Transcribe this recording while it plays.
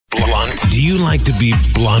blunt? Do you like to be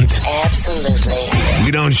blunt? Absolutely.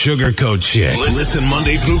 We don't sugarcoat shit. Listen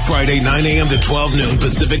Monday through Friday, 9 a.m. to 12 noon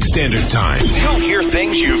Pacific Standard Time. You'll hear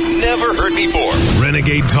things you've never heard before.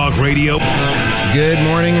 Renegade Talk Radio. Good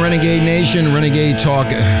morning, Renegade Nation. Renegade Talk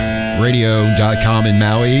Radio.com in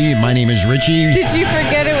Maui. My name is Richie. Did you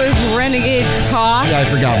forget it was Renegade Talk? Yeah, I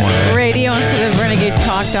forgot one. Radio instead of Renegade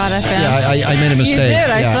Talk.fm? Yeah, I made a mistake. You did,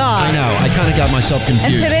 I saw. I know. I kind of got myself And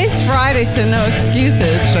confused. today's Friday, so no excuses.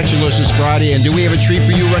 Sexualicious Friday. And do we have a treat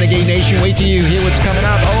for you, Renegade Nation? Wait till you hear what's coming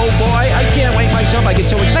up. Oh, boy. I can't wait myself. I get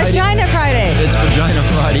so excited. Vagina Friday. It's Vagina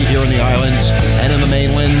Friday here in the islands and in the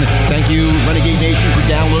mainland. Thank you, Renegade Nation, for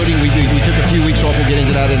downloading. We took a few weeks off. We'll get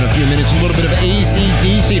into that in a few minutes. A little bit of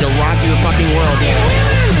AC/DC to rock your fucking world.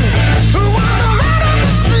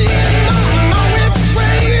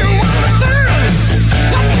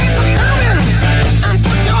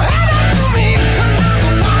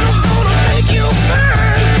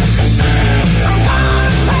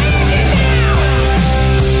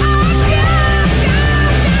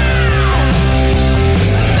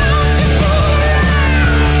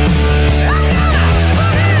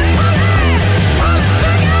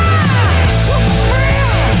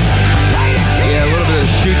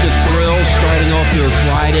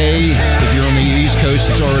 Friday. If you're on the East Coast,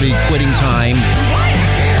 it's already quitting time.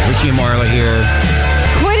 Richie and Marla here.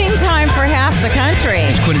 Quitting time for half the country.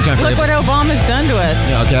 It's quitting time for Look what Obama's done to us.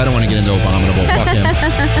 Yeah, okay, I don't want to get into Abominable. Fuck him.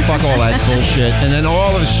 Fuck all that bullshit. And then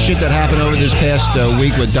all of the shit that happened over this past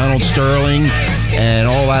week with Donald Sterling and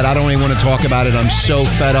all that. I don't even want to talk about it. I'm so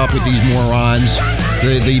fed up with these morons.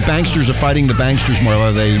 The banksters are fighting the banksters,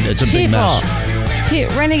 Marla. It's a big mess.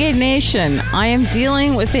 Renegade Nation, I am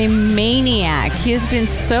dealing with a maniac. He has been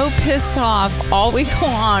so pissed off all week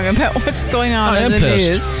long about what's going on in the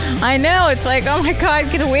news. I know. It's like, oh my God,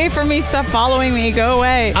 get away from me. Stop following me. Go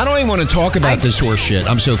away. I don't even want to talk about this horse shit.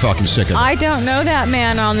 I'm so fucking sick of it. I don't know that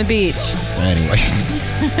man on the beach. Anyway.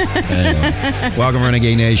 Welcome,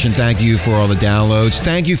 Renegade Nation. Thank you for all the downloads.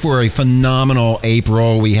 Thank you for a phenomenal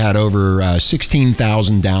April. We had over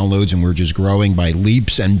 16,000 downloads, and we're just growing by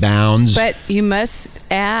leaps and bounds. But you must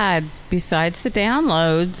add, besides the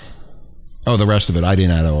downloads. Oh, the rest of it. I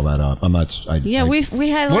didn't add all that up. I'm not. We had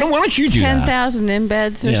like why don't you do 10,000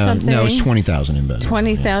 embeds or something. No, it's 20,000 embeds.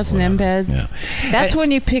 20,000 embeds. Yeah. That's when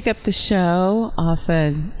you pick up the show off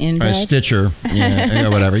an embed. Stitcher. Yeah,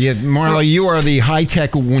 whatever. Yeah, Marla, you are the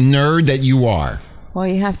high-tech nerd that you are. Well,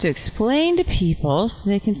 you have to explain to people so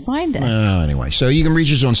they can find us. Anyway, so you can reach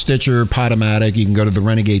us on Stitcher, Podomatic. You can go to the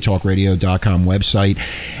RenegadeTalkRadio.com website.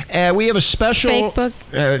 We have a special...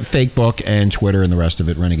 Facebook and Twitter and the rest of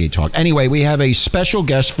it, Renegade Talk. Anyway, we have a special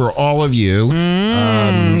guest for all of you.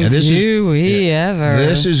 This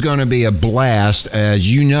is going to be a blast. As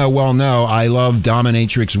you know, I love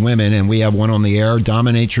dominatrix women, and we have one on the air,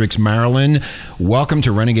 Dominatrix Marilyn. Welcome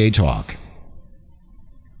to Renegade Talk.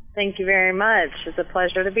 Thank you very much. It's a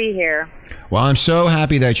pleasure to be here. Well, I'm so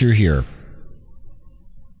happy that you're here.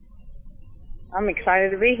 I'm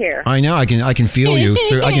excited to be here. I know. I can feel you.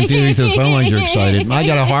 I can feel you through the phone lines. You're excited. I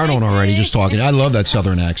got a hard on already just talking. I love that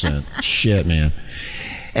Southern accent. Shit, man.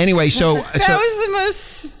 Anyway, so that was the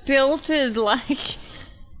most stilted,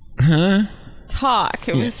 talk.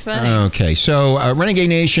 It was funny. Okay, so Renegade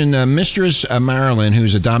Nation, Mistress Marilyn,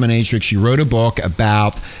 who's a dominatrix, she wrote a book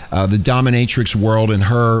about the dominatrix world and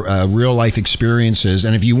her real life experiences.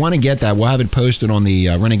 And if you want to get that, we'll have it posted on the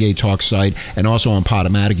Renegade Talk site and also on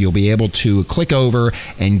Podomatic. You'll be able to click over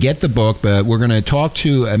and get the book. But we're going to talk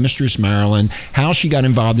to Mistress Marilyn, how she got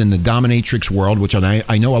involved in the dominatrix world, which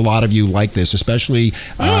I know a lot of you like this, especially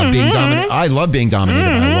being dominated. I love being dominated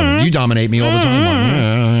by a woman. You dominate me all the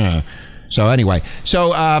time. So anyway,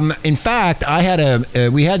 in fact,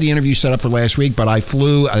 we had the interview set up for last week, but I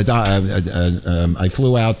flew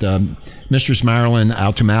out Mistress Marilyn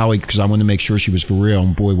out to Maui because I wanted to make sure she was for real.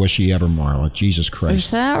 And boy, was she ever, Marla. Jesus Christ.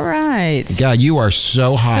 Is that right? God, you are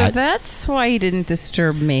so hot. So that's why you didn't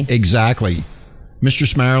disturb me. Exactly.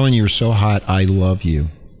 Mistress Marilyn, you're so hot. I love you.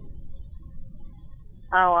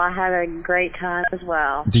 Oh, I had a great time as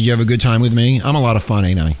well. Did you have a good time with me? I'm a lot of fun,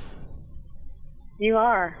 ain't I? You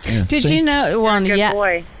are. Yeah. Did you know? Well, You're a good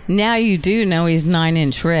boy. Now you do know he's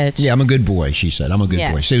 9-inch rich. Yeah, I'm a good boy, she said. I'm a good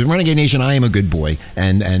boy. So, Renegade Nation, I am a good boy,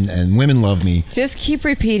 and women love me. Just keep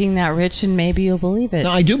repeating that, Rich, and maybe you'll believe it.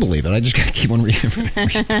 No, I do believe it. I just got to keep on reading.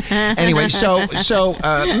 Anyway, so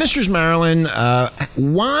Mistress Marilyn,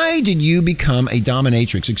 why did you become a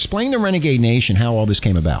dominatrix? Explain to Renegade Nation how all this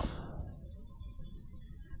came about.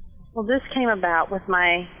 Well, this came about with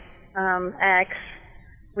my ex.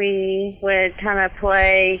 We would kind of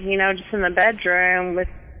play, just in the bedroom with.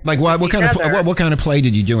 Like what kind of play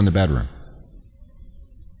did you do in the bedroom?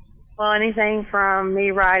 Well, anything from me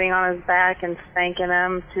riding on his back and spanking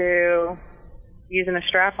him to using a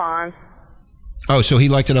strap-on. Oh, so he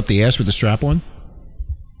liked it up the ass with the strap-on?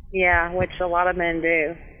 Yeah, which a lot of men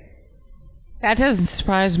do. That doesn't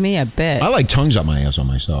surprise me a bit. I like tongues up my ass on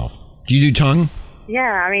myself. Do you do tongue? Yeah,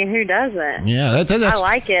 I mean, who doesn't? Yeah, that's... I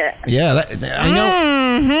like it. Yeah, I know.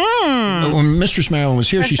 When Mistress Marilyn was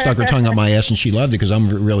here, she stuck her tongue up my ass and she loved it because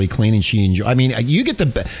I'm really clean and she enjoyed. I mean, you get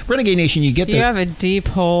the Renegade Nation. You get you have a deep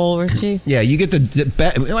hole, Richie. Yeah, you get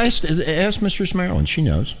the ask Mistress Marilyn. She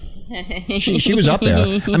knows. She was up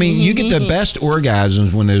there. I mean, you get the best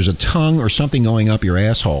orgasms when there's a tongue or something going up your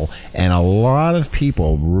asshole, and a lot of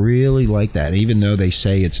people really like that. Even though they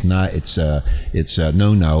say it's not, it's a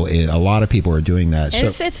no. A lot of people are doing that. So,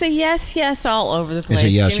 it's a yes all over the place.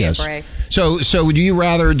 It's a yes. Give me a break. So would you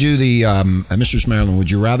rather do the Mistress Marilyn? Would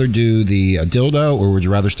you rather do the dildo, or would you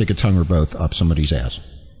rather stick a tongue or both up somebody's ass?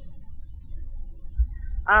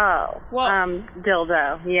 Oh,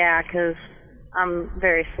 dildo. Yeah, because I'm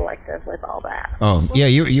very selective with all that. Oh, yeah,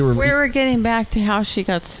 you were... We were getting back to how she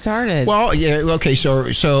got started. Well, yeah, okay, so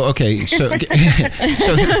well, I'm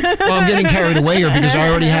getting carried away here because I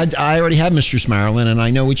already had Mistress Marilyn, and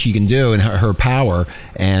I know what she can do and her power,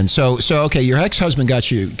 and so okay, your ex-husband got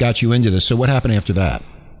you into this. So what happened after that?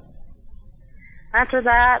 After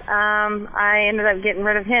that, I ended up getting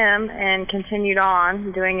rid of him and continued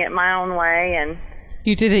on doing it my own way, and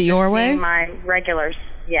you did it your way? My regulars,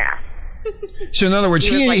 yeah. So in other words,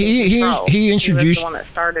 he introduced... He was the one that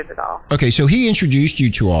started it all. Okay, so he introduced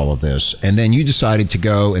you to all of this, and then you decided to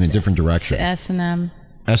go in a different direction. S&M.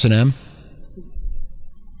 S&M?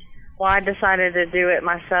 Well, I decided to do it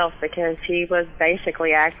myself because he was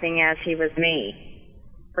basically acting as he was me,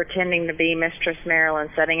 pretending to be Mistress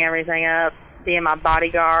Marilyn, setting everything up, being my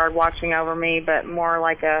bodyguard, watching over me, but more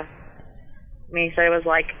like he said it was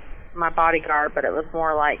like my bodyguard, but it was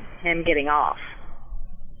more like him getting off.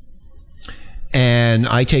 And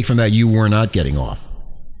I take from that you were not getting off.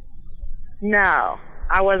 No,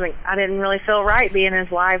 I wasn't. I didn't really feel right being his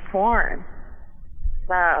live porn.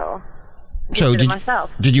 So did it myself.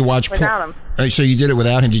 Did you watch without him? So you did it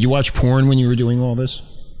without him. Did you watch porn when you were doing all this?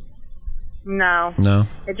 No. No.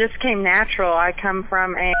 It just came natural. I come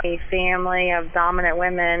from a family of dominant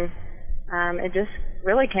women. It just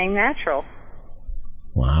really came natural.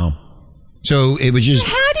 Wow. So it was just...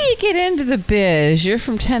 How do you get into the biz? You're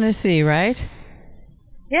from Tennessee, right?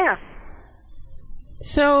 Yeah.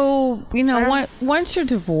 So, once you're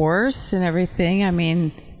divorced and everything, I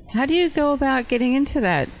mean, how do you go about getting into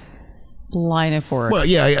that line of work? Well,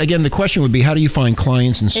 yeah, again, the question would be, how do you find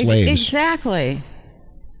clients and slaves? Exactly.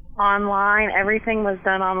 Online. Everything was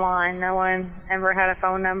done online. No one ever had a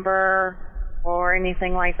phone number or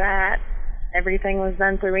anything like that. Everything was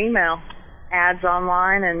done through email. Ads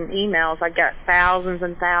online and emails. I got thousands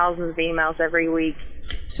and thousands of emails every week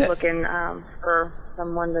looking for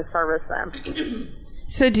someone to service them.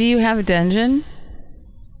 So do you have a dungeon?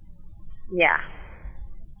 Yeah.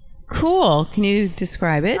 Cool. Can you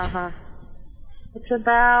describe it? It's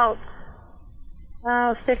about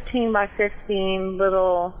 15 by 15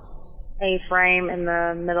 little A-frame in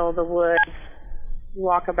the middle of the woods. You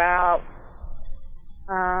walk about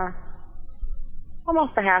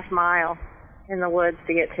almost a half mile in the woods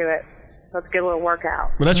to get to it. So it's a good little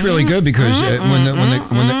workout. Well, that's really good because when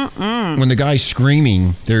the guy's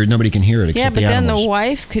screaming, nobody can hear it except the animals. Yeah, but then the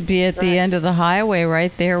wife could be at the end of the highway,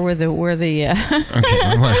 right there where the where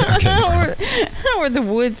the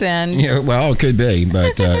woods end. Yeah, well, it could be.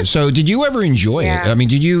 But so, did you ever enjoy it? I mean,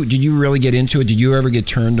 did you really get into it? Did you ever get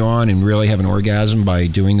turned on and really have an orgasm by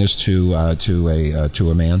doing this to a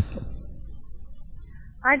man?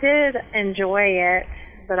 I did enjoy it.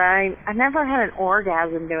 But I never had an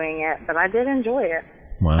orgasm doing it, but I did enjoy it.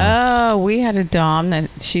 Wow. Oh, we had a dom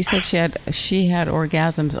that she said she had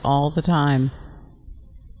orgasms all the time.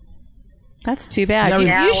 That's too bad.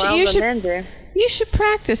 You should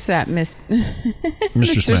practice that,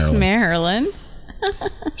 Mistress Marilyn.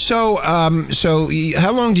 So how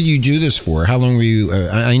long did you do this for? How long were you?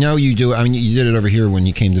 I know you do. I mean, you did it over here when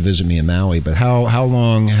you came to visit me in Maui. But how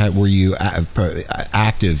long were you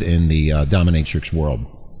active in the dominatrix world?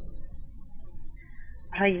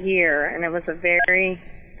 A year, and it was a very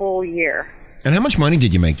full year. And how much money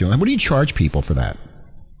did you make doing it? What do you charge people for that?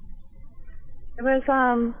 It was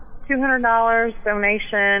 $200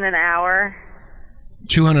 donation an hour.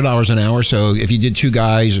 $200 an hour. So if you did two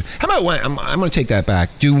guys, how about I'm going to take that back.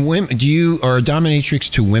 Are a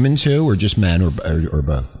dominatrix to women too, or just men, or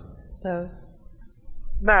both?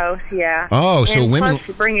 Both, yeah. Oh, so and women. Plus,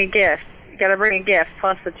 you bring a gift. You got to bring a gift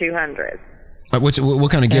plus the $200. What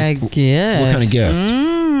kind of gift? A gift. What kind of gift?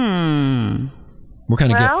 What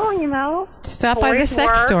kind of stop by the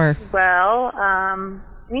sex store. Well,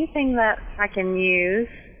 anything that I can use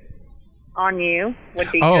on you would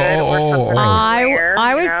be good. Or something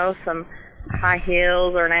I would, some high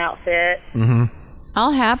heels or an outfit. Mm-hmm.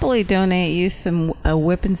 I'll happily donate you some a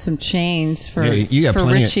whip and some chains for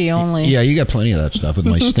Richie only. Yeah, you got plenty of that stuff with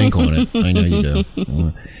my stink on it. I know you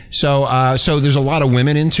do. So there's a lot of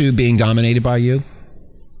women into being dominated by you.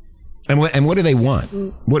 And what do they want?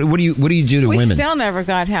 What do you do to women? We still never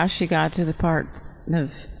got how she got to the part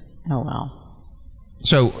of. Oh well.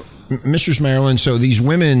 So, Mistress Marilyn, so these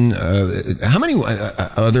women, how many?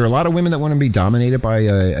 Are there a lot of women that want to be dominated by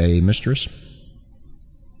a mistress?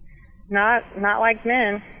 Not like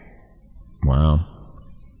men. Wow.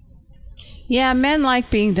 Yeah, men like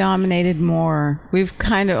being dominated more. We've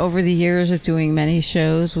kind of, over the years of doing many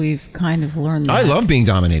shows, we've kind of learned that. I love being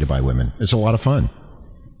dominated by women. It's a lot of fun.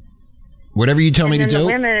 Whatever you tell me to do. The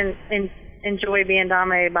women enjoy being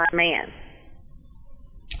dominated by a man.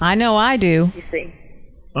 I know I do. You see.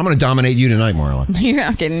 I'm going to dominate you tonight, Marla. You're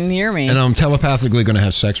not getting near me. And I'm telepathically going to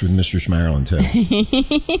have sex with Mistress Marilyn, too. I'm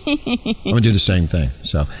going to do the same thing.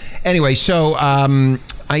 So, anyway,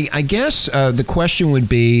 I guess the question would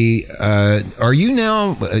be, are you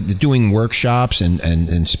now doing workshops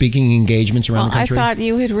and speaking engagements around the country? I thought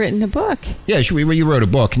you had written a book. Yeah, you wrote a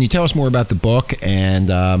book. Can you tell us more about the book, and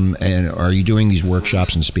are you doing these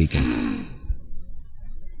workshops and speaking?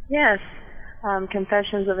 Yes.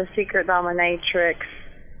 Confessions of a Secret Dominatrix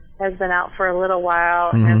has been out for a little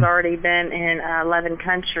while and has already been in 11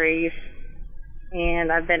 countries.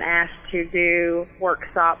 And I've been asked to do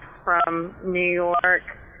workshops from New York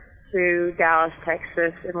to Dallas,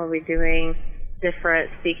 Texas, and we'll be doing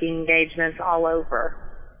different speaking engagements all over.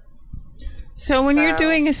 So when you're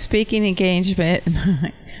doing a speaking engagement,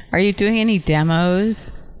 are you doing any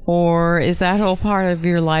demos, or is that whole part of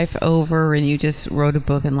your life over and you just wrote a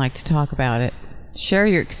book and like to talk about it? Share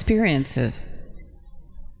your experiences.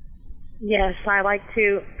 Yes, I like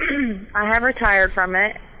to. I have retired from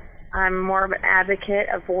it. I'm more of an advocate,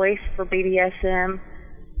 a voice for BDSM,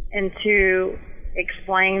 and to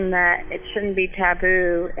explain that it shouldn't be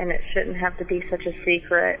taboo and it shouldn't have to be such a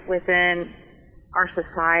secret within our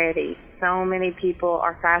society. So many people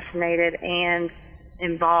are fascinated and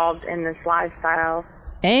involved in this lifestyle.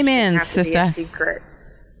 Amen, sister.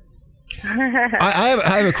 I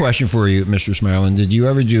have a question for you, Mistress Marilyn. Did you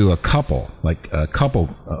ever do a couple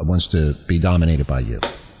wants to be dominated by you?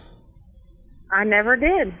 I never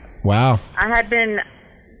did. Wow. I had been.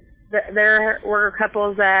 There were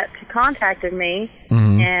couples that contacted me,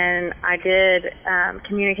 and I did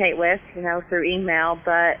communicate with, through email,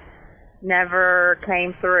 but never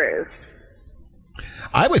came through.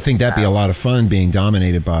 I would think that'd be a lot of fun, being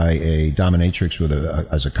dominated by a dominatrix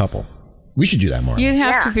as a couple. We should do that more. You'd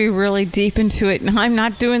have to be really deep into it, and I'm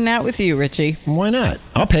not doing that with you, Richie. Why not?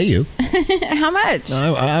 I'll pay you. How much?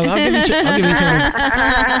 I'll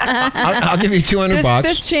give you $200.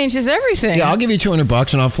 This changes everything. Yeah, I'll give you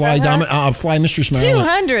 $200, and I'll fly Mistress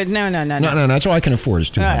Marilyn. $200? No. That's all I can afford is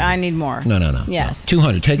 $200. I need more. No. Yes.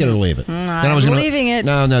 $200. Take it or leave it. I'm leaving it.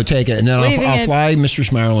 No, take it, and then I'll fly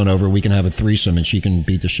Mistress Marilyn over. We can have a threesome, and she can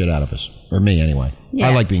beat the shit out of us, or me anyway. Yeah.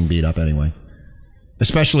 I like being beat up anyway.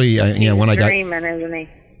 Especially, when I got... He's dreaming, isn't he?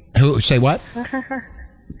 Who? Say what?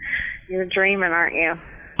 You're dreaming, aren't you?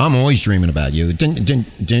 I'm always dreaming about you.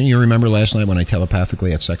 Didn't you remember last night when I telepathically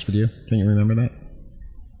had sex with you? Didn't you remember that?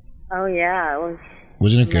 Oh, yeah. It was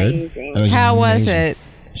Wasn't it amazing. Good? How was it?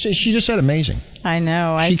 She just said amazing. I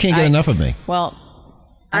know. She can't get enough of me. Well...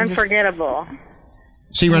 Unforgettable.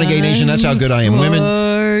 See, Renegade Nation, that's how good I am.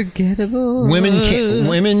 Unforgettable.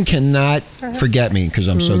 Women cannot forget me because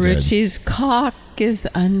I'm so good. Richie's cock is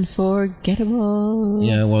unforgettable.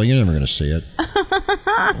 Yeah, well, you're never going to see it.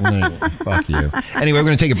 Fuck you. Anyway, we're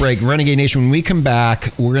going to take a break. Renegade Nation, when we come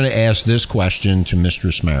back, we're going to ask this question to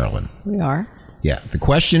Mistress Marilyn. We are? Yeah. The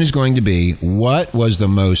question is going to be, what was the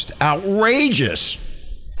most outrageous...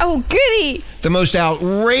 Oh, goody! The most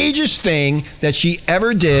outrageous thing that she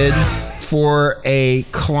ever did for a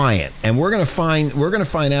client, and we're going to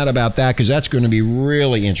find out about that, because that's going to be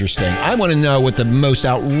really interesting. I want to know what the most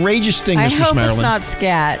outrageous thing, Mistress Marilyn. I hope it's not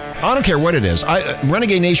scat. I don't care what it is.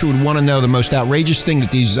 Renegade Nation would want to know the most outrageous thing that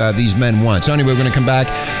these men want. So anyway, we're going to come back.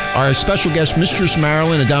 Our special guest, Mistress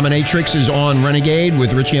Marilyn, a dominatrix, is on Renegade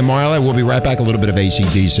with Richie and Marla. We'll be right back. A little bit of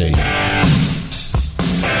AC/DC.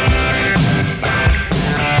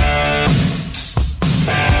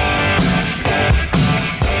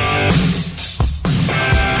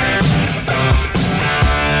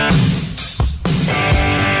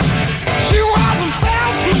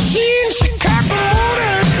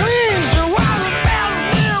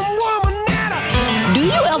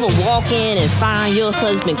 ever walk in and find your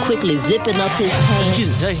husband quickly zipping up his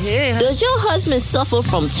pants? Does your husband suffer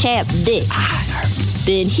from chapped dick?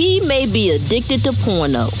 Then he may be addicted to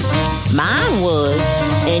porno. Mine was,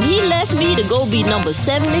 and he left me to go be number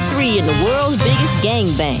 73 in the world's biggest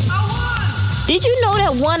gangbang. Did you know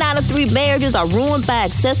that 1 out of 3 marriages are ruined by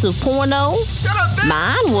excessive porno?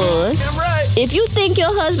 Mine was. If you think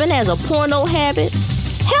your husband has a porno habit,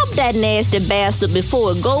 help that nasty bastard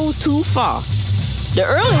before it goes too far. The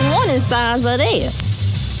early warning signs are there.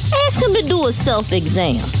 Ask him to do a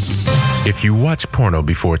self-exam. If you watch porno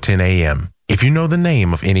before 10 a.m., if you know the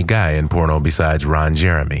name of any guy in porno besides Ron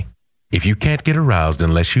Jeremy, if you can't get aroused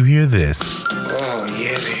unless you hear this,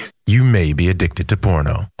 you may be addicted to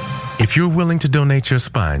porno. If you're willing to donate your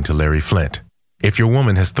spine to Larry Flint, if your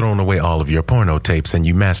woman has thrown away all of your porno tapes and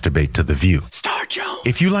you masturbate to The View, Star Jones.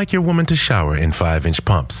 If you like your woman to shower in 5-inch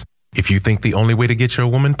pumps, if you think the only way to get your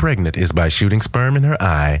woman pregnant is by shooting sperm in her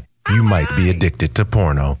eye, you might be addicted to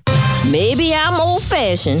porno. Maybe I'm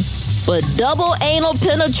old-fashioned, but double anal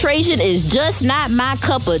penetration is just not my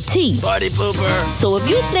cup of tea. Party pooper. So if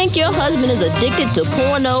you think your husband is addicted to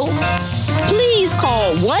porno, please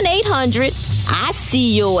call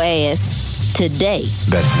 1-800-I-SEE-YOUR-ASS today.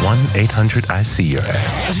 That's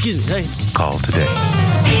 1-800-I-SEE-YOUR-ASS. Call today.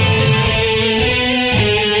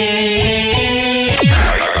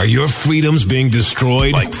 Are your freedoms being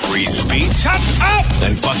destroyed? Like free speech? Shut up!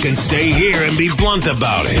 Then fucking stay here and be blunt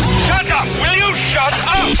about it. Shut up! Will you shut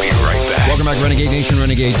up? We'll be right back. Welcome back, Renegade Nation,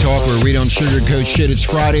 Renegade Talk, where we don't sugarcoat shit. It's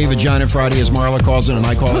Friday, Vagina Friday, as Marla calls it, and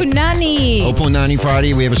I call it Punani. Punani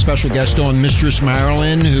Friday. We have a special guest on, Mistress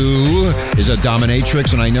Marilyn, who is a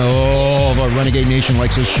dominatrix, and I know all of our Renegade Nation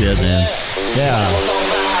likes this shit, man. Yeah.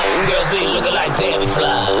 Girls be looking like Damn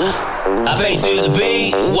Fly. I pay to the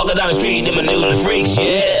beat, walking down the street in my new freaks,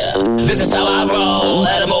 yeah. This is how I roll,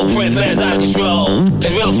 animal print fans out of control.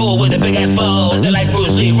 It's real fool with a big FO, they're like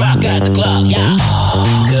Bruce Lee, rock at the club, yeah.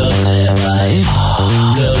 Girl, look at that body.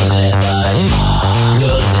 Girl, look at that body.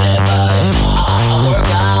 Girl, look at that body. I work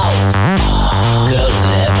out. Girl, look at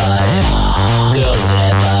that body. Girl, look at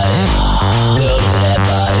that body. Girl, look at that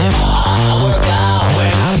body. I work out. When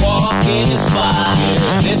I walk in the spot,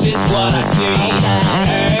 this is what I see.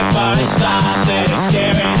 Everybody stops and is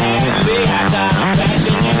staring at me. I got a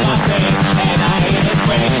passion in my face, and I ain't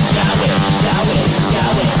afraid to shout it, shout it,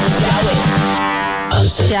 shout it, shout it. I'm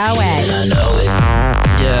sexy Shout it. and I know it.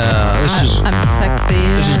 Yeah, I'm sexy.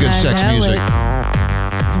 this is good and I sex know music. it.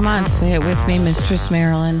 Come on, say it with me, Mistress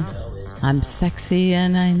Marilyn. I'm sexy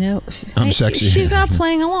and I know. I'm sexy. She's not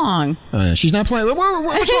playing along. She's not playing.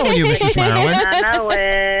 What's wrong with you, Mistress Marilyn? I know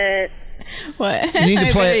it. What? You need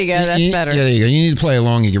to play. There you go. That's better. Yeah, there you go. You need to play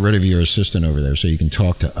along and get rid of your assistant over there so you can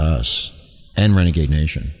talk to us and Renegade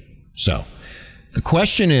Nation. So, the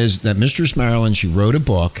question is that Mistress Marilyn, she wrote a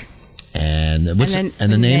book, and And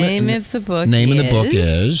the name of the book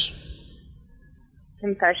is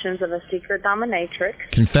Confessions of a Secret Dominatrix.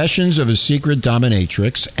 Confessions of a Secret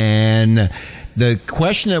Dominatrix. And the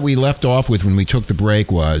question that we left off with when we took the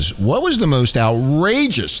break was, what was the most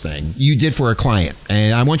outrageous thing you did for a client?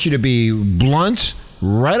 And I want you to be blunt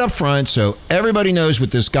right up front so everybody knows what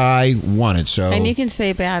this guy wanted. So, And you can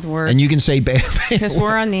say bad words. and you can say bad because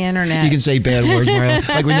we're on the internet. You can say bad words, Marilyn.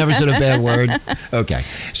 Like we never said a bad word. Okay.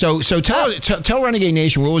 So tell Renegade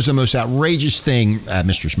Nation, what was the most outrageous thing,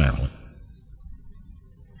 Mistress Marilyn?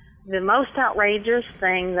 The most outrageous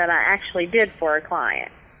thing that I actually did for a client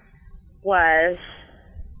was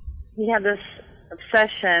he had this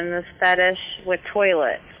obsession, this fetish with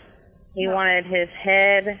toilets. He wanted his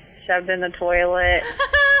head shoved in the toilet,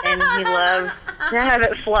 and he loved to have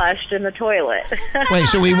it flushed in the toilet. Wait,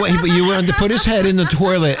 so you wanted to put his head in the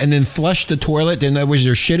toilet and then flush the toilet? Then was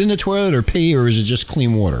there shit in the toilet or pee, or is it just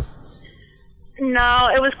clean water? No,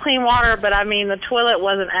 it was clean water, but I mean the toilet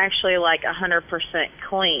wasn't actually like 100%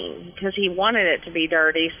 clean because he wanted it to be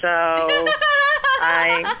dirty, so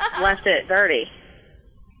I left it dirty.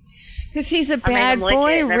 Because he's a I made bad him lick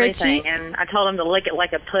boy, it and Richie. everything, and I told him to lick it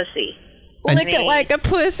like a pussy. Lick it like a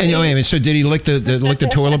pussy. And wait a minute, so did he lick the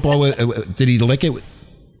toilet bowl? Did he lick it?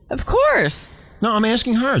 Of course. No, I'm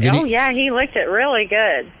asking her. Yeah, he licked it really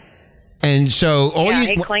good. And so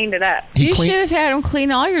he cleaned it up. You should have had him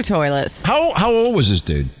clean all your toilets. How old was this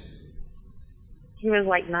dude? He was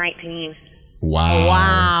like 19.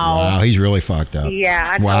 Wow, he's really fucked up. Yeah,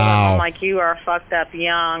 I told him, I'm like, you are fucked up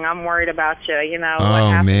young. I'm worried about you. You know, what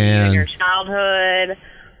happened to you in your childhood,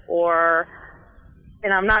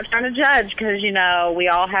 and I'm not trying to judge because, you know, we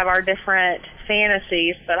all have our different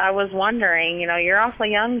fantasies, but I was wondering, you know, you're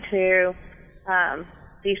awfully young to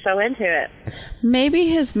be so into it. Maybe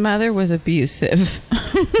his mother was abusive.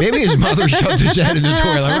 Maybe his mother shoved his head in the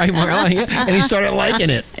toilet, right, Marla? And he started liking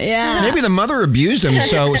it. Yeah. Maybe the mother abused him,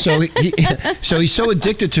 so he's so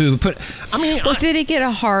addicted to put. I mean, well, did he get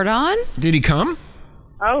a hard on? Did he come?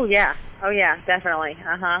 Oh yeah, definitely.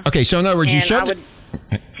 Okay, so in other words, you shoved. I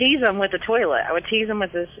would tease him with the toilet. I would tease him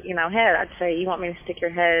with his, head. I'd say, "You want me to stick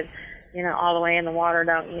your head, all the way in the water,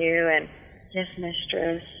 don't you?" And yes,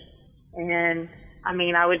 mistress. And I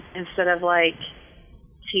mean, I would, instead of like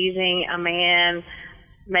teasing a man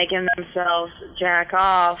making themselves jack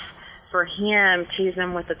off, for him, teasing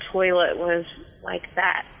him with the toilet was like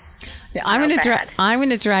that. Yeah, I'm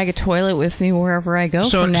gonna drag a toilet with me wherever I go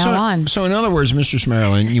from now on. So in other words, Mistress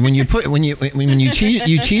Marilyn, when you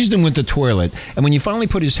teased him with the toilet, and when you finally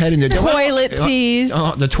put his head in the toilet tease,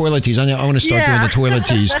 the toilet tease. I want to start doing the toilet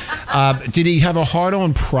tease. Did he have a hard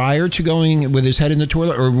on prior to going with his head in the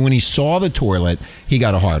toilet, or when he saw the toilet, he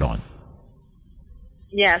got a hard on?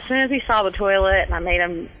 Yeah, as soon as he saw the toilet, and I made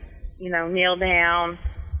him, kneel down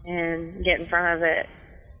and get in front of it.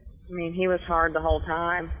 I mean, he was hard the whole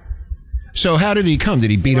time. So how did he come? Did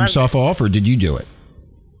he beat himself off, or did you do it?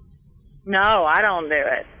 No, I don't do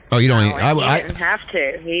it. Oh, you don't? He didn't have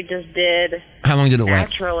to. He just did. How long did it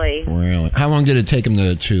naturally? Really? How long did it take him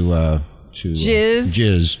to jizz?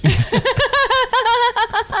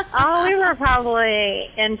 Oh, we were probably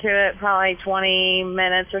into it 20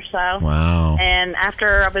 minutes or so. Wow. And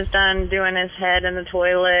after I was done doing his head in the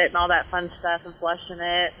toilet and all that fun stuff and flushing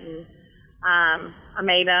it, and I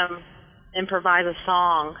made him improvise a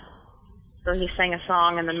song. So he sang a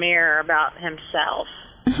song in the mirror about himself.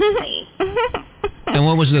 Me. And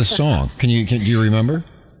what was the song? Do you remember?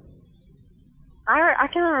 I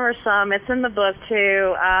can remember some. It's in the book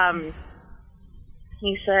too.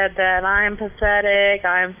 He said that I am pathetic.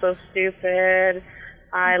 I am so stupid.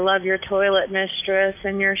 I love your toilet, mistress,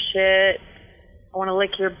 and your shit. I want to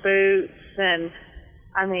lick your boots, and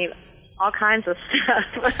I mean, all kinds of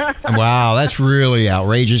stuff. Wow, that's really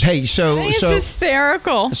outrageous. Hey, it's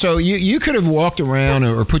hysterical. So you could have walked around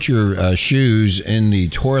or put your shoes in the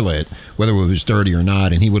toilet, whether it was dirty or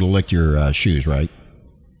not, and he would have licked your shoes, right?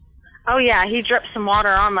 Oh yeah, he dripped some water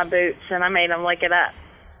on my boots, and I made him lick it up.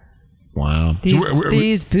 Wow.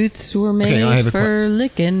 These boots were made for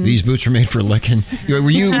licking. These boots were made for licking. Were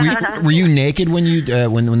you naked when you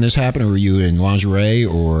when this happened, or were you in lingerie,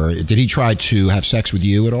 or did he try to have sex with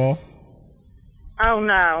you at all? Oh,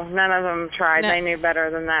 no. None of them tried. No. They knew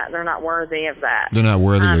better than that. They're not worthy of that. They're not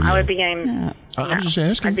worthy of you. I would be in... I'm just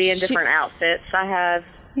asking. I'd be in different outfits. I have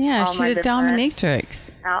she's a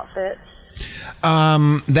dominatrix. Outfits.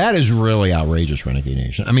 That is really outrageous, Renegade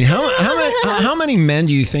Nation. I mean, how many men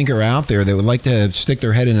do you think are out there that would like to stick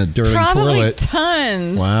their head in a dirty toilet? Probably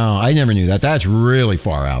tons. Wow, I never knew that. That's really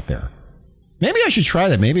far out there. Maybe I should try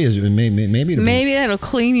that. Maybe that'll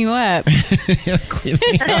clean you up.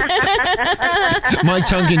 My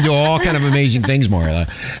tongue can do all kind of amazing things, Marla.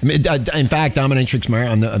 In fact, Dominatrix Mistress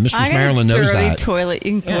Marilyn knows that. I got a dirty toilet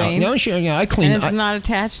you can clean. I cleaned. And it's not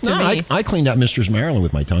attached to me. I cleaned out Mistress Marilyn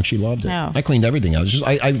with my tongue. She loved it. No. I cleaned everything out.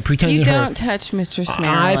 I pretended. You don't touch Mistress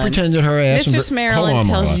Marilyn. I pretended her ass. Mistress Marilyn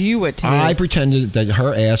tells you what to do. I pretended that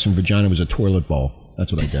her ass and vagina was a toilet bowl.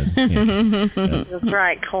 That's what I did. Yeah. That's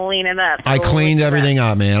right. Clean it up. I cleaned everything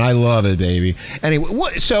up, man. I love it, baby.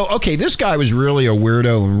 Anyway, this guy was really a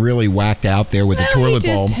weirdo and really whacked out there with the toilet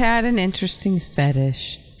bowl. He just had an interesting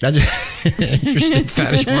fetish. That's an interesting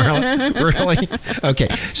fetish, Marla. Really? Okay.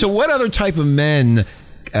 So what other type of men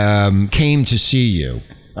came to see you?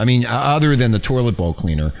 I mean, other than the toilet bowl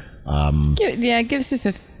cleaner. Give us just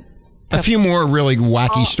a few more really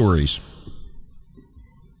wacky stories.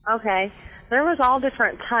 Okay. There was all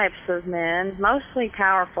different types of men, mostly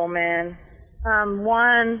powerful men.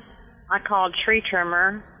 One I called Tree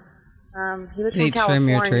Trimmer. He was from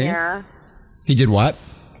California. He did what?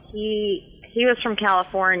 He was from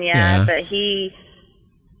California, but he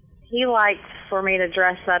liked for me to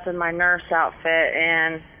dress up in my nurse outfit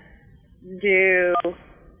and do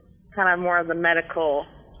kind of more of the medical.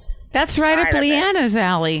 That's right up Leanna's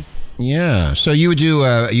alley. Yeah. So you would do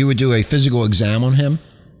a physical exam on him?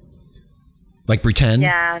 Like pretend?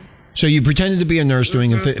 Yeah. So you pretended to be a nurse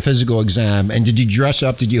doing a physical exam, and did you dress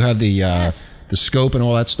up? Did you have the scope and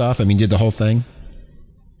all that stuff? I mean, did the whole thing?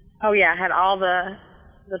 Oh yeah, I had all the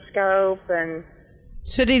scope and.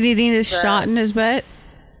 So did he need a shot in his butt?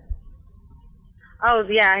 Oh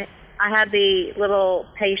yeah, I had the little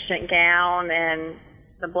patient gown and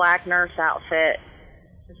the black nurse outfit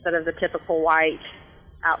instead of the typical white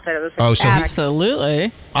outfit. It was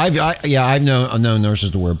absolutely. I've known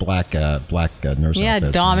nurses to wear black nurse outfits. Yeah,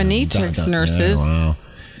 dominatrix nurses. Yeah, wow.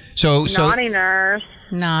 So naughty nurse.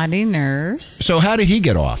 Naughty nurse. So how did he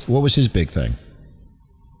get off? What was his big thing?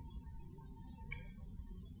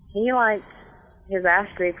 He liked his ass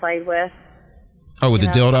to be played with. Oh, with the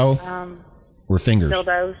dildo? Or fingers?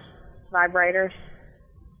 Dildos, vibrators.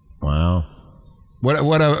 Wow. What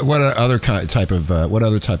other type of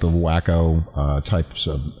wacko types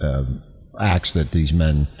of acts that these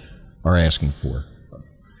men are asking for?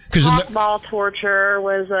 Cockball torture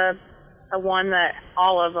was a one that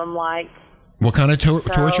all of them liked. What kind of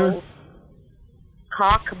torture?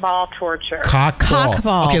 Cockball torture.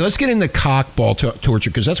 Cockball. Okay, let's get into cockball torture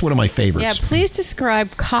because that's one of my favorites. Yeah, please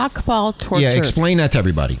describe cockball torture. Yeah, explain that to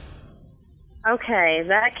everybody. Okay,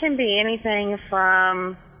 that can be anything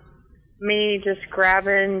from me just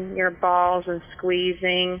grabbing your balls and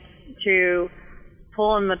squeezing to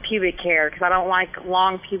pulling the pubic hair because I don't like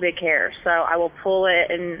long pubic hair. So I will pull it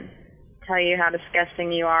and tell you how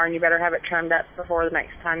disgusting you are and you better have it trimmed up before the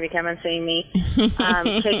next time you come and see me.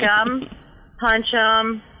 Kick them. Punch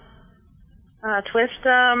them, twist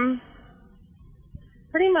them,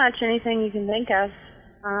 pretty much anything you can think of.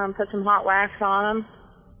 Put some hot wax on them.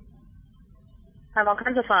 Have all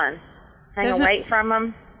kinds of fun. Hang a weight from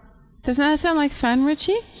them. Doesn't that sound like fun,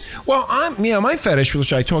 Richie? Well, my fetish,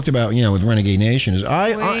 which I talked about, with Renegade Nation, is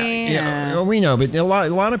we know, but a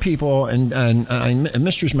lot of people, and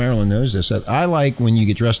Mistress Marilyn knows this, that I like when you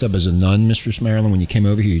get dressed up as a nun, Mistress Marilyn. When you came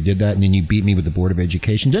over here, you did that, and then you beat me with the Board of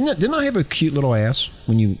Education. Didn't I have a cute little ass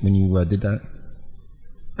when you did that?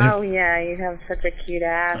 Oh yeah, you have such a cute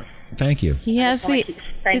ass. Thank you. He has the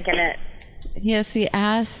spanking it. He has the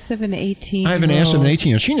ass of an 18-year-old. I have an ass of an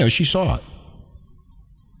 18-year-old. She knows. She saw it.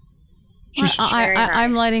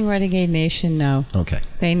 I'm letting Renegade Nation know. Okay.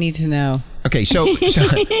 They need to know. Okay, so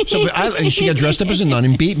she got dressed up as a nun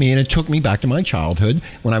and beat me, and it took me back to my childhood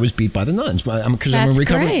when I was beat by the nuns.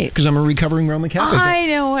 Because I'm a recovering Roman Catholic. I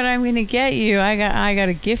know what I'm going to get you. I got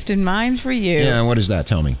a gift in mind for you. Yeah, what is that?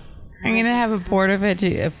 Tell me. I'm going to have a Board of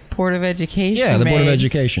Education. Yeah, the Board of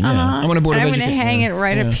Education. Yeah, I want a Board of Education. I'm going to hang it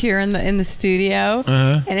right up here in the studio.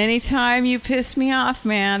 And anytime you piss me off,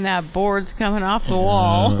 man, that board's coming off the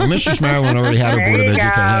wall. Mistress Marilyn already had a Board of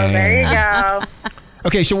Education. There you go.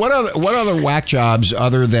 Okay, so what other whack jobs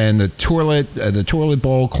other than the toilet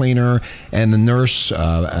bowl cleaner and the nurse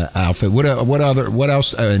outfit? What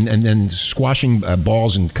else? And then squashing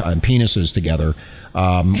balls and penises together.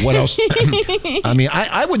 What else? I mean,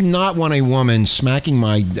 I would not want a woman smacking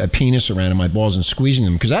my penis around in my balls and squeezing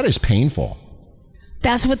them because that is painful.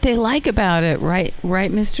 That's what they like about it, right,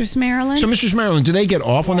 Mistress Marilyn? So, Mistress Marilyn, do they get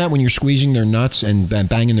off on that when you're squeezing their nuts and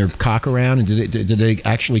banging their cock around? And do they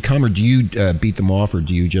actually come, or do you beat them off, or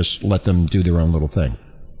do you just let them do their own little thing?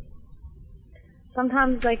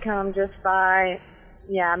 Sometimes they come just by,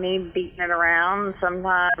 me beating it around.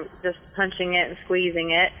 Sometimes just punching it and squeezing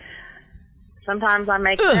it. Sometimes I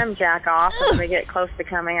make them jack off, and when they get close to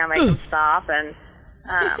coming, I make them stop. And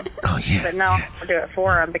but no, I'll do it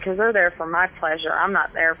for them because they're there for my pleasure. I'm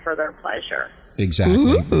not there for their pleasure.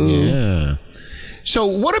 Exactly. Ooh. Yeah. So,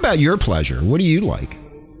 what about your pleasure? What do you like?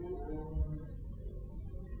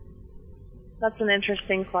 That's an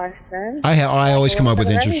interesting question. I always come up with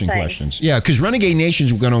interesting questions. Yeah, because Renegade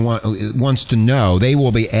Nation's wants to know. They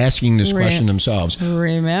will be asking this question themselves.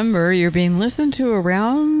 Remember, you're being listened to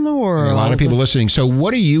around the world. A lot of people listening. So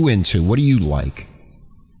what are you into? What do you like?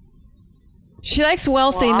 She likes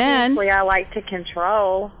wealthy men. Obviously, I like to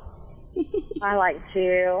control. I like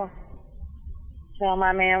to tell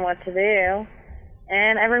my man what to do.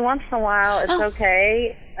 And every once in a while, it's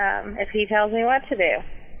okay if he tells me what to do.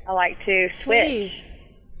 I like to switch. Please.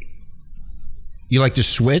 You like to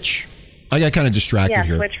switch? I got kind of distracted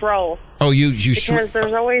here. Yeah, switch roles. Oh, you because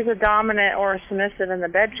there's always a dominant or a submissive in the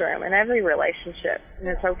bedroom in every relationship, and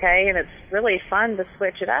it's okay, and it's really fun to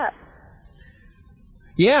switch it up.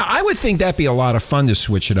 Yeah, I would think that'd be a lot of fun to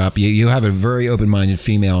switch it up. You have a very open-minded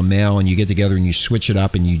female and male, and you get together and you switch it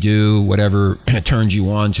up, and you do whatever turns you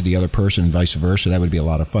on to the other person, and vice versa. That would be a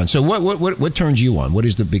lot of fun. So, what turns you on? What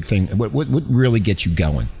is the big thing? What really gets you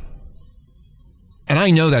going? And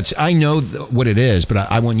I know what it is, but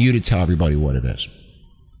I want you to tell everybody what it is.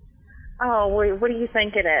 Oh, what do you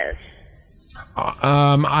think it is?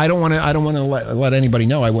 I don't want to let anybody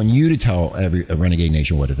know. I want you to tell every Renegade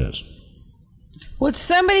Nation what it is. Would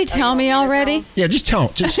somebody tell me already? Yeah, just tell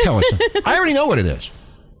us. I already know what it is.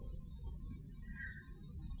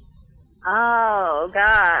 Oh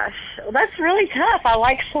gosh, well, that's really tough. I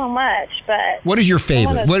like so much, but what is your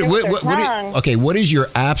favorite? What is your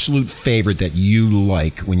absolute favorite that you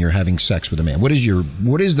like when you're having sex with a man? What is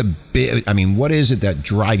it that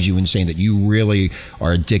drives you insane that you really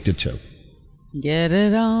are addicted to? Get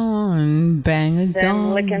it on, bang a gong.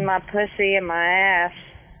 Them licking my pussy and my ass.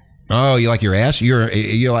 Oh, you like your ass?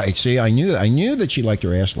 You like? See, I knew that she liked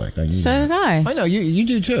her ass licked. I knew So that. did I. I know you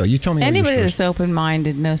do too. You told me. Anybody that's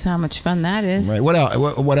open-minded knows how much fun that is. Right. What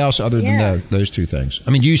else? What else other than those two things? I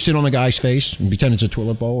mean, do you sit on the guy's face and pretend it's a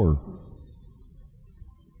toilet bowl, or?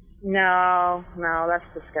 No, that's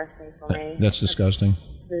disgusting for me. That's disgusting.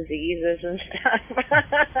 Diseases and stuff.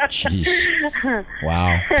 Jeez.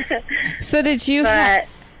 Wow. So did you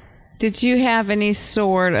have any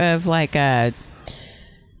sort of like a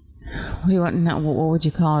what do you want? Not what would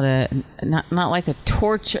you call it? Not like a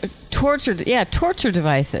torture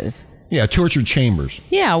devices. Yeah, torture chambers.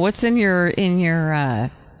 Yeah, what's in your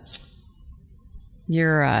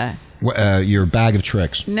bag of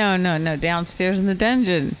tricks? No, downstairs in the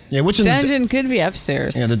dungeon. Yeah, what's in the dungeon? Could be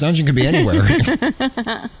upstairs. Yeah, the dungeon could be anywhere.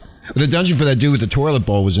 The dungeon for that dude with the toilet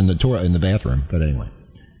bowl was in the bathroom. But anyway,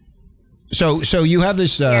 so you have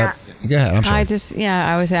this. Go ahead. I'm sorry.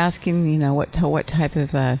 I was asking, what type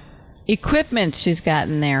of equipment she's got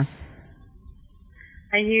in there.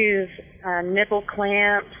 I use nipple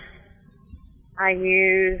clamps. I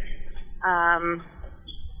use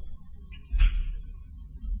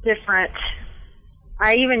different.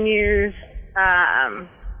 I even use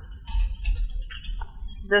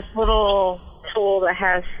this little tool that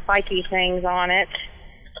has spiky things on it.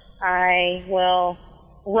 I will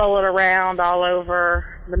roll it around all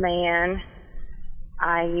over the man.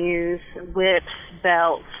 I use whips,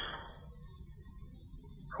 belts,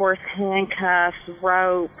 of course, handcuffs,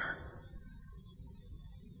 rope,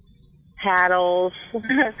 paddles.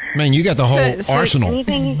 Man, you got the whole arsenal.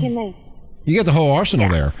 Anything you can make. You got the whole arsenal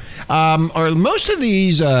there. Are most of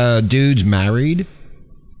these dudes married,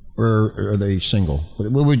 or are they single?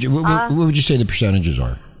 What would you say the percentages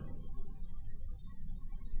are?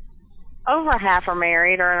 Over half are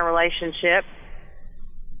married or in a relationship.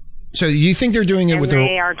 So you think they're doing it with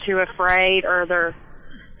they are too afraid, or they're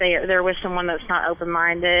with someone that's not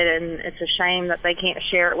open-minded, and it's a shame that they can't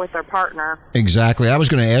share it with their partner. Exactly. I was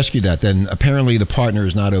going to ask you that. Then apparently the partner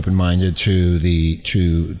is not open-minded to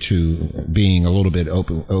being a little bit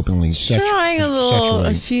openly trying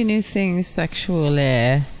a few new things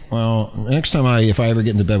sexually. Well, next time if I ever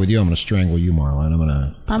get into bed with you, I'm going to strangle you,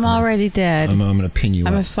 Marlon. I'm already dead. I'm going to pin you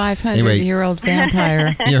up. I'm a 500-year-old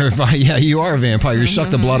vampire. You are a vampire. You suck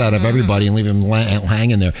the blood out of everybody and leave them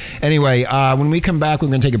hanging there. Anyway, when we come back, we're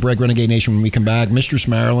going to take a break. Renegade Nation, when we come back, Mistress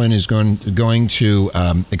Marilyn is going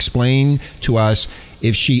to explain to us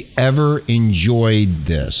if she ever enjoyed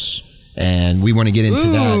this. And we want to get into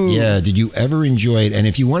that. Yeah, did you ever enjoy it? And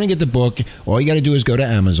if you want to get the book, all you got to do is go to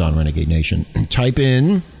Amazon, Renegade Nation, and type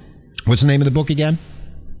in, what's the name of the book again?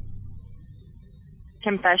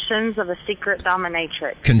 Confessions of a Secret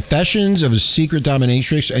Dominatrix. Confessions of a Secret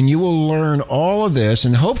Dominatrix, and you will learn all of this,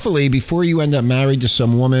 and hopefully before you end up married to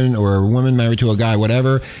some woman, or a woman married to a guy,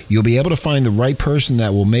 whatever, you'll be able to find the right person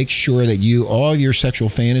that will make sure that all your sexual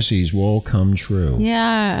fantasies will come true.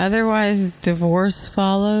 Yeah, otherwise divorce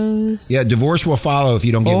follows. Yeah, divorce will follow if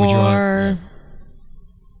you don't get what you want. Or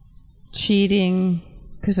cheating.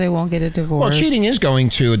 Because they won't get a divorce. Well, cheating is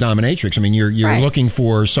going to a dominatrix. I mean, you're looking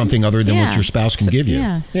for something other than what your spouse can give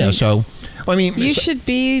you. So I mean, you should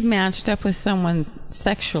be matched up with someone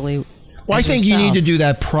sexually. Well, I think you need to do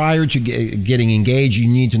that prior to getting engaged. You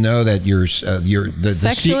need to know that you're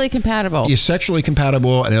sexually compatible. You're sexually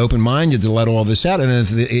compatible and open-minded to let all this out. And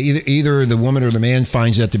if either the woman or the man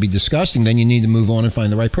finds that to be disgusting, then you need to move on and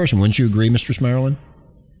find the right person. Wouldn't you agree, Mistress Marilyn?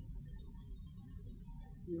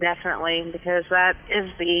 Definitely, because that is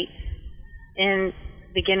the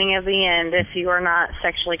beginning of the end if you are not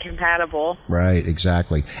sexually compatible. Right,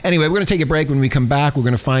 exactly. Anyway, we're going to take a break. When we come back, we're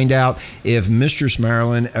going to find out if Mistress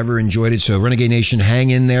Marilyn ever enjoyed it. So, Renegade Nation, hang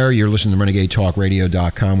in there. You're listening to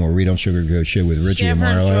RenegadeTalkRadio.com, where we don't sugarcoat shit with Richie and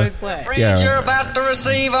Marla. Friends, you're about to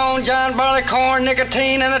receive on John Barleycorn,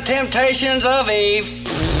 Nicotine, and the Temptations of Eve.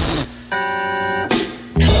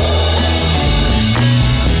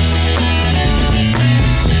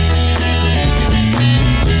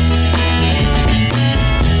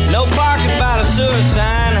 Sewer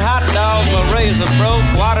sign, hot dog, my razor broke,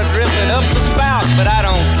 water dripping up the spout, but I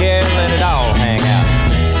don't care, let it all hang out.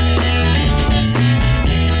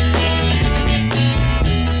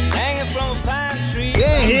 Hanging from a pine tree.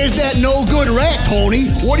 Yeah, here's that no good rat, Tony.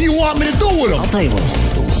 What do you want me to do with him? I'll tell you what I'm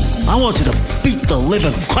gonna do. I want you to beat the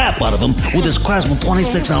living crap out of him with this Craftsman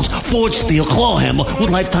 26-ounce forged steel claw hammer with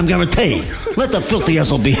lifetime guarantee. Let the filthy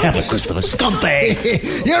SOB have it, Christopher.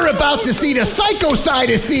 Scumbag! You're about to see the psycho side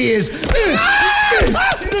of Sears. You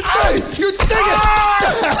dig it?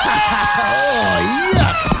 Oh,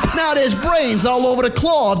 yuck. Now there's brains all over the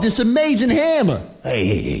claw of this amazing hammer.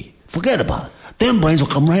 Hey, forget about it. Them brains will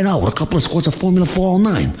come right out with a couple of squirts of Formula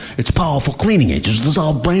 409. It's powerful cleaning agents to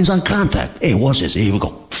dissolve brains on contact. Hey, watch this. Here we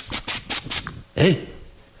go. Hey?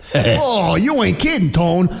 Oh, you ain't kidding,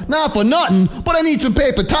 Tone. Not for nothing, but I need some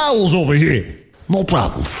paper towels over here. No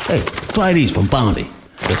problem. Hey, try these from Bounty.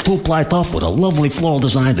 They're 2-ply tough with a lovely floral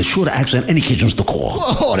design that's sure to accent any kitchen's decor.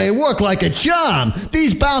 Oh, they work like a charm.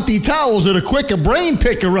 These Bounty towels are the quicker brain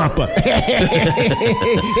picker-upper.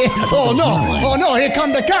 Oh, no, here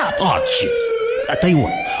come the cops. Oh, jeez. I tell you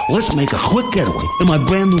what, let's make a quick getaway in my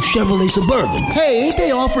brand new Chevrolet Suburban. Hey, ain't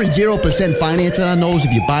they offering 0% financing on those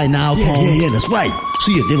if you buy now, Tone? Yeah, that's right.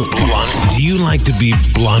 See you, dealer. Blunt? Do you like to be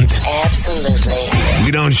blunt? Absolutely.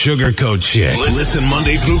 We don't sugarcoat shit. Listen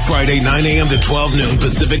Monday through Friday, 9 a.m. to 12 noon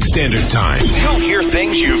Pacific Standard Time. You'll hear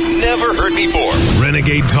things you've never heard before.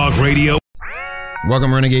 Renegade Talk Radio.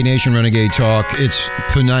 Welcome, Renegade Nation, Renegade Talk. It's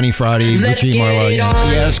Punani Friday. Let's get it on.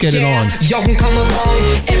 Yeah, let's get it on. Y'all can come along.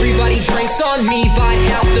 Everybody drinks on me by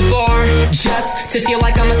out the bar. Just to feel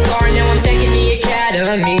like I'm a star. Now I'm thanking the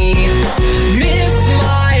Academy. Miss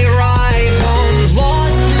my ride home.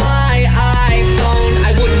 Lost my iPhone.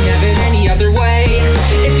 I wouldn't have it any other way.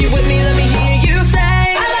 If you're with me, let me hear you say,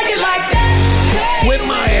 I like it like that. Whip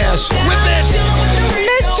my ass. Whip this.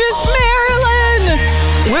 Mistress Marilyn.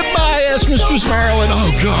 Whip my ass, Mistress Marilyn.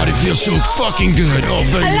 Oh, God, it feels so fucking good. Oh,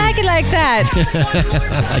 baby. I like it like that. I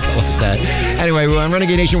like it like that. Anyway, we're on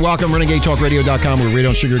Renegade Nation. Welcome, RenegadeTalkRadio.com, where we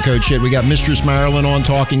don't sugarcoat shit. We got Mistress Marilyn on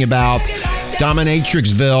talking about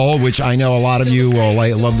Dominatrixville, which I know a lot of you will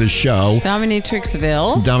love this show.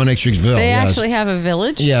 Dominatrixville. Dominatrixville. They yes. actually have a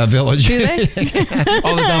village? Yeah, a village. Do they?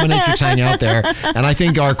 All the dominatrix hang out there. And I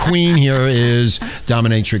think our queen here is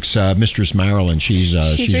Dominatrix Mistress Marilyn. She's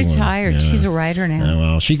retired. Yeah. She's a writer now. Oh,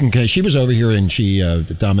 well, she was over here and she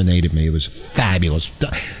dominated me. It was fabulous.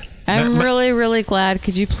 I'm really, really glad.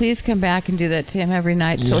 Could you please come back and do that to him every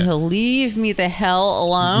night so he'll leave me the hell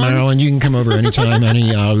alone? Marilyn, you can come over anytime,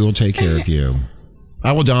 honey. I will take care of you.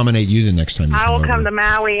 I will dominate you the next time you come I will over. come to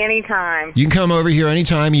Maui anytime. You can come over here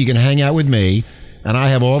anytime. You can hang out with me, and I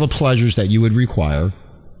have all the pleasures that you would require.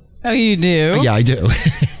 Oh, you do? Yeah, I do.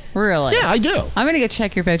 Really? Yeah, I do. I'm going to go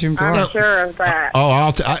check your bedroom drawer. I'm sure of that.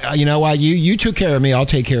 Oh, you know what? You took care of me. I'll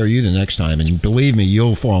take care of you the next time, and believe me,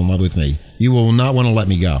 you'll fall in love with me. You will not want to let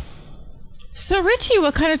me go. So, Richie,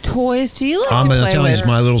 what kind of toys do you like I'm to going play to tell you, with? it's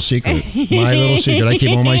my little secret. My little secret. I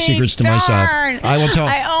keep all my secrets to myself. Darn. I will tell.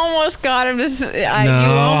 I almost got him to. You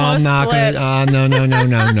No, almost I'm not slipped. going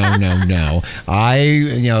to. No.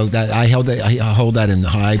 I hold that in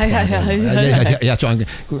high. Yeah, so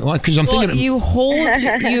because I'm thinking. You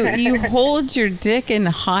hold your dick in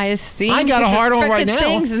high esteem. I got a hard on right now.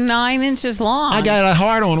 Thing's 9 inches long. I got a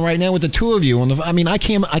hard on right now with the two of you. I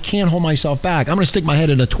can't hold myself back. I'm going to stick my head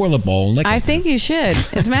in a toilet bowl. I think you should.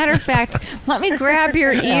 As a matter of fact, let me grab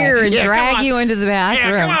your ear and drag you into the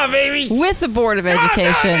bathroom. Yeah, come on, baby. With the Board of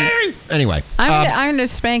Education. Anyway. I'm going to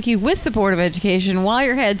spank you with the Board of Education while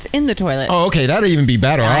your head's in the toilet. Oh, okay. That'd even be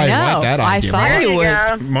better. I know. like that idea. I thought you would.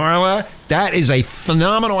 Marla, that is a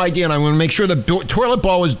phenomenal idea, and I want to make sure the toilet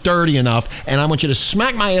bowl is dirty enough, and I want you to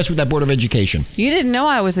smack my ass with that Board of Education. You didn't know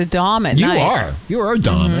I was a dom at night. You are a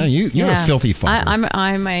dom. Mm-hmm. You're a filthy fucker.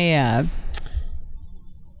 I'm a...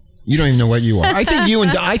 You don't even know what you are. I think you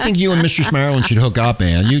and Mistress Marilyn should hook up,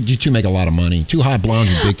 man. You two make a lot of money. Two hot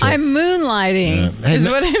blondes with big tits. I'm moonlighting, is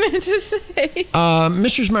what I meant to say.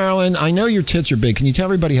 Mistress Marilyn, I know your tits are big. Can you tell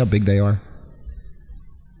everybody how big they are?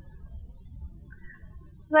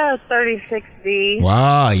 That was 36D.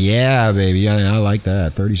 Wow, yeah, baby. I like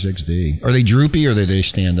that. 36D. Are they droopy or do they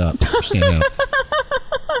stand up? Stand out?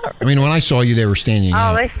 I mean, when I saw you, they were standing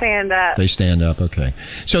up. Oh, they stand up. They stand up, okay.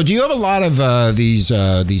 So do you have a lot of these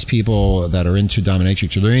people that are into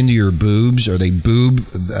dominatrix? Are they into your boobs? Are they boob?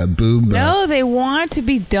 No, they want to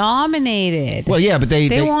be dominated. Well, yeah, but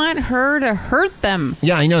they want her to hurt them.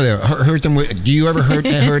 Yeah, I know. They hurt them. Do you ever hurt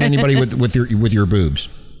anybody with your boobs?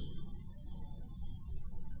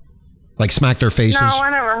 Like smack their faces? No,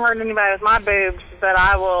 I never hurt anybody with my boobs, but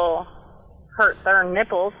I will hurt their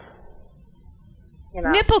nipples. You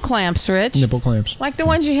know. Nipple clamps, Rich. Nipple clamps. Like the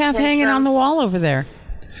ones you have hanging on the wall over there.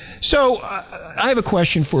 So, I have a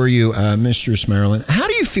question for you, Mistress Marilyn. How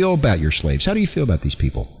do you feel about your slaves? How do you feel about these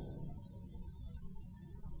people?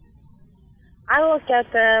 I look at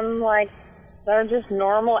them like they're just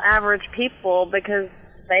normal, average people because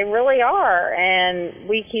they really are. And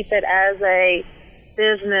we keep it as a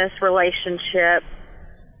business relationship.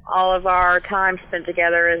 All of our time spent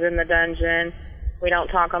together is in the dungeon. We don't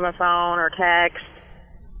talk on the phone or text.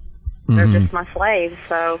 They're just my slaves,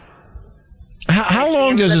 so How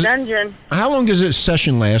long does the dungeon? How long does a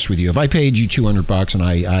session last with you? If I paid you $200 and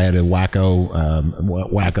I had a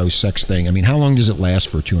wacko sex thing, I mean, how long does it last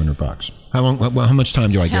for $200? How long? Well, how much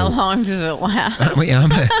time do I get? How long does it last?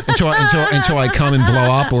 Until I come and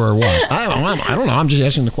blow up or what? I don't know. I'm just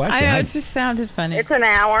asking the question. I know, it just sounded funny. It's an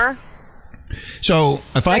hour. So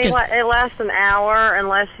if I can, it lasts an hour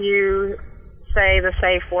unless you say the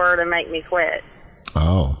safe word and make me quit.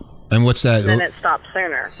 Oh, and what's that? Then it stops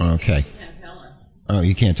sooner. Okay. Oh,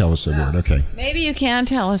 you can't tell us the word. Okay. Maybe you can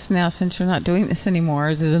tell us now since you're not doing this anymore.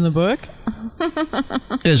 Is it in the book?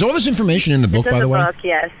 Is all this information in the book, It's in by the way? book,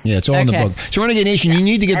 yes. Yeah, it's all in the book. So, Renegade Nation, you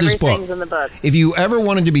need to get this book. Everything's in the book. If you ever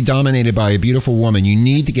wanted to be dominated by a beautiful woman, you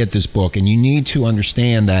need to get this book, and you need to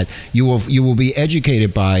understand that you will be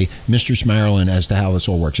educated by Mistress Marilyn as to how this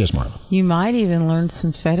all works. Yes, Marla. You might even learn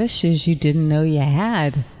some fetishes you didn't know you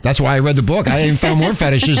had. That's why I read the book. I even found more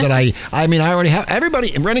fetishes that I already have.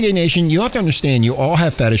 Everybody in Renegade Nation, you have to understand, you all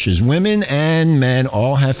have fetishes. Women and men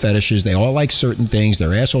all have fetishes. They all like certain things.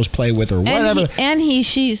 Their assholes play with or whatever. And he,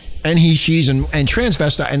 she's. And he, she's, and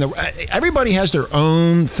transvestite. And everybody has their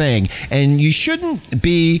own thing. And you shouldn't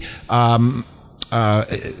be...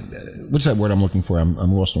 what's that word I'm looking for?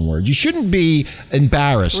 I'm lost on words. You shouldn't be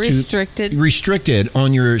embarrassed. Restricted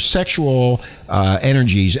on your sexual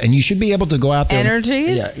energies, and you should be able to go out there.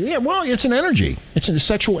 Energies? Yeah. Well, it's an energy. It's a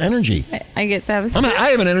sexual energy. I get that. I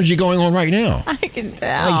have an energy going on right now. I can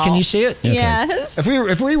tell. Can you see it? Okay. Yes.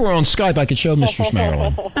 If we were on Skype, I could show Mistress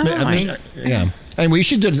Marilyn. Yeah. And we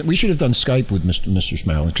should have done Skype with Mistress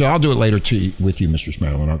Marilyn. So I'll do it later with you, Mistress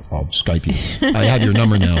Marilyn. I'll Skype you. I have your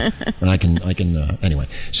number now, and I can anyway.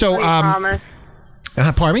 So promise.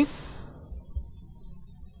 Pardon me?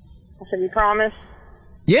 I said you promise.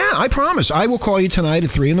 Yeah, I promise. I will call you tonight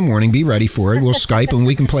at 3 a.m. Be ready for it. We'll Skype and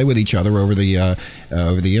we can play with each other over the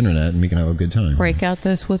internet, and we can have a good time. Break out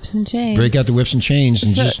those whips and chains. Break out the whips and chains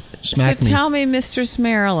and just smack me. So tell me, Mistress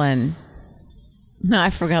Marilyn. No,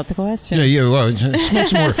 I forgot the question. Yeah,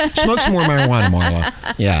 smoke some more marijuana, Marla.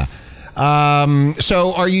 Yeah.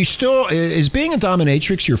 So are you still, is being a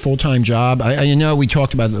dominatrix your full-time job? I know we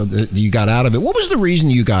talked about you got out of it. What was the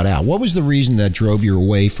reason you got out? What was the reason that drove you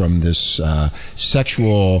away from this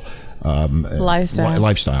sexual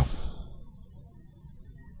lifestyle?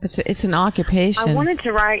 It's an occupation. I wanted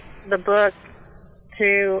to write the book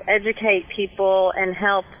to educate people and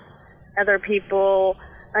help other people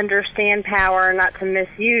understand power, not to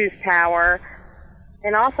misuse power,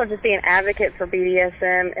 and also just be an advocate for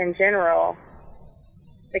BDSM in general,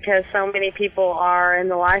 because so many people are in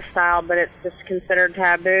the lifestyle, but it's just considered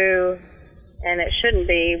taboo, and it shouldn't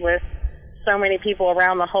be, with so many people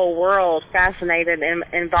around the whole world fascinated and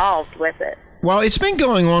involved with it. Well, it's been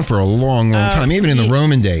going on for a long time, even in the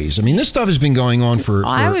Roman days. I mean, this stuff has been going on for...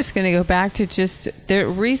 I was going to go back to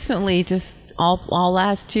recently, all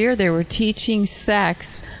last year, they were teaching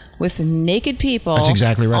sex with naked people. That's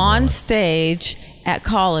exactly right, on stage at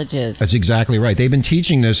colleges. That's exactly right. They've been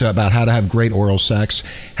teaching this about how to have great oral sex,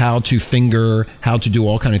 how to finger, how to do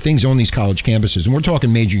all kind of things on these college campuses. And we're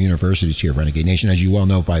talking major universities here, Renegade Nation, as you well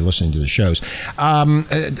know by listening to the shows.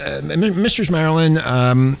 Mistress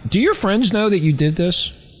Marilyn, do your friends know that you did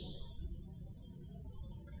this?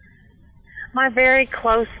 My very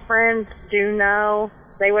close friends do know.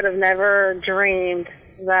 They would have never dreamed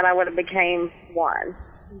that I would have became one.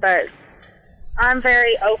 But I'm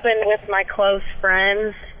very open with my close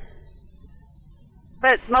friends.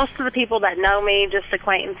 But most of the people that know me, just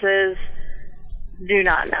acquaintances, do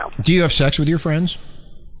not know. Do you have sex with your friends?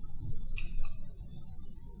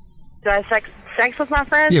 Do I have sex with my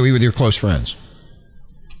friends? Yeah, with your close friends.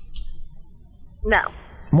 No.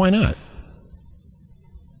 Why not?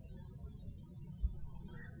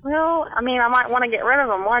 Well, I mean, I might want to get rid of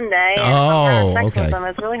them one day. And oh, sex okay. With them.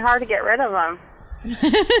 It's really hard to get rid of them. Did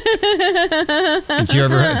you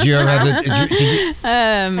ever have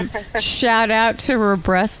the... shout out to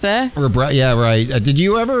Robresta. Yeah, right. Did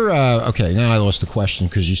you ever... okay, now I lost the question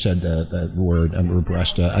because you said that word,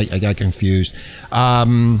 Robresta. I got confused.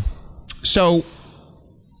 So,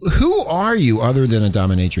 who are you other than a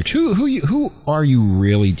dominatrix? Who are you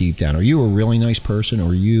really deep down? Are you a really nice person? Or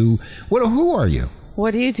who are you?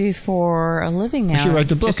 What do you do for a living now? She write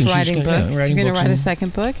the book. Just writing books. You're going to write a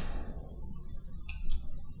second book?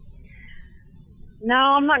 No,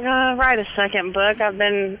 I'm not going to write a second book. I've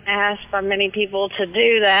been asked by many people to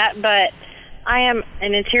do that, but I am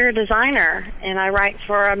an interior designer, and I write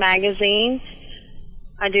for a magazine.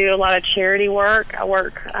 I do a lot of charity work. I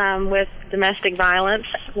work with domestic violence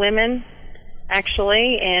women,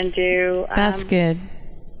 actually, and do... That's good.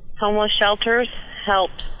 Homeless shelters,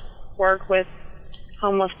 help work with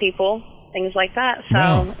homeless people, things like that. So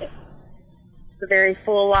wow. a very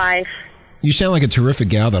full life. You sound like a terrific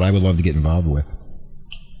gal that I would love to get involved with.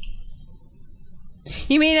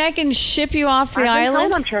 You mean I can ship you off the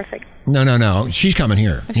island? I'm terrific. No. She's coming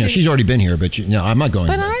here. She's already been here, but no, I'm not going.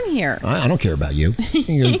 But I'm here. I don't care about you.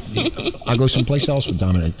 I'll go someplace else with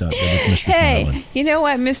Mistress Marilyn. Hey, you know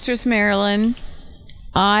what, Mistress Marilyn?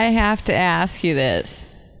 I have to ask you this.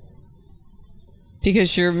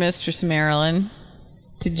 Because you're Mistress Marilyn.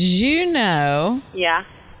 Did you know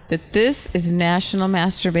that this is National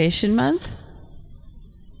Masturbation Month?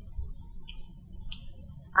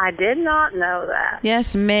 I did not know that.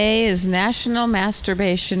 Yes, May is National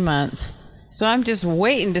Masturbation Month. So I'm just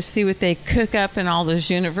waiting to see what they cook up in all those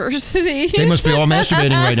universities. They must be all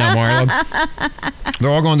masturbating right now, Marla. They're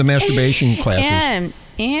all going to masturbation classes.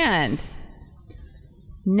 And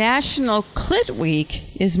National Clit Week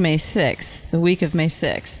is May 6th, the week of May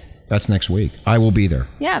 6th. That's next week. I will be there.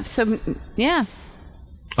 Yeah, so, yeah.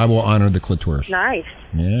 I will honor the clitoris. Nice.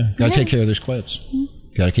 Yeah, gotta take care of those clits.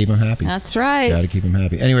 Gotta keep them happy. That's right. Gotta keep them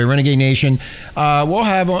happy. Anyway, Renegade Nation, we'll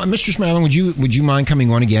have Mistress Marilyn. Would you mind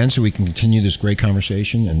coming on again so we can continue this great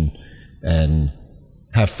conversation and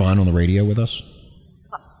have fun on the radio with us?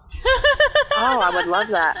 Oh, I would love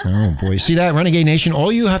that. Oh boy, see that, Renegade Nation?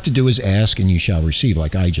 All you have to do is ask, and you shall receive,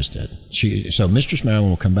 like I just did. So Mistress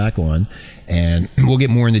Marilyn will come back on, and we'll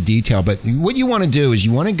get more into detail. But what you want to do is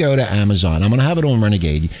you want to go to Amazon. I'm going to have it on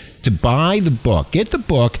Renegade to buy the book. Get the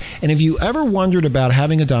book, and if you ever wondered about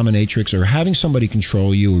having a dominatrix or having somebody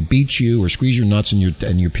control you or beat you or squeeze your nuts and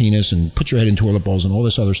your penis and put your head in toilet bowls and all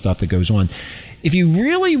this other stuff that goes on. If you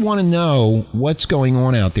really want to know what's going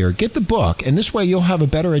on out there, get the book, and this way you'll have a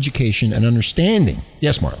better education and understanding.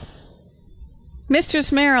 Yes, Marla.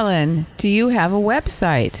 Mistress Marilyn, do you have a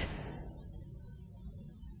website?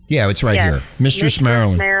 Yeah, it's right here. Mistress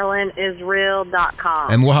Marilyn.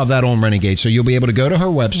 MarylynIsreal.com. And we'll have that on Renegade, so you'll be able to go to her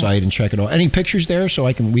website and check it out. Any pictures there so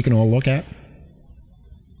we can all look at?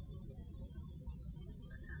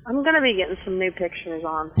 I'm going to be getting some new pictures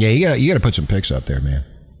on. Yeah, you got to put some pics up there, man.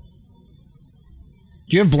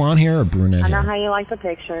 Do you have blonde hair or brunette hair? I know how you like the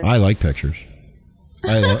pictures. I like pictures.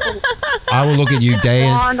 I will look at you day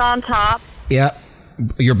and... Blonde on top. Yeah.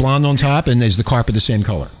 You're blonde on top, and is the carpet the same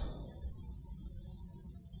color?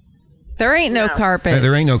 There ain't no carpet.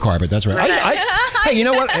 There ain't no carpet. That's right. Hey, you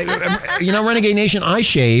know what? Renegade Nation, I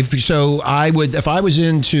shave. So I would, if I was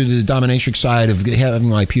into the dominatrix side of having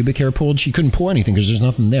my pubic hair pulled, she couldn't pull anything because there's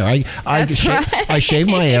nothing there. I shave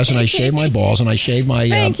my ass and I shave my balls and I shave my.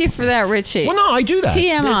 Thank you for that, Richie. Well, no, I do that.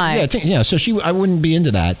 TMI. Yeah. So I wouldn't be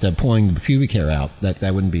into that. Pulling the pubic hair out. That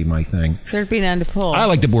wouldn't be my thing. There'd be none to pull. I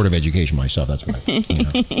like the Board of Education myself. That's what I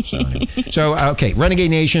think. So okay,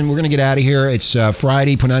 Renegade Nation, we're gonna get out of here. It's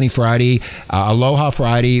Friday, Punani Friday. Aloha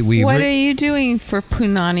Friday. What are you doing for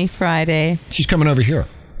Punani Friday? She's coming over here.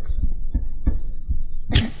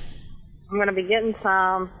 I'm going to be getting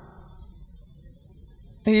some.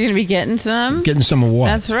 Are you going to be getting some? Getting some of what?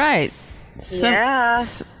 That's right. Some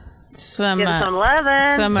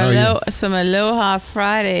lovin'. Some Aloha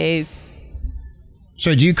Friday.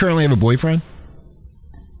 So do you currently have a boyfriend?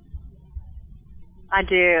 I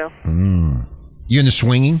do. You into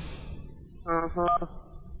swinging? Uh-huh.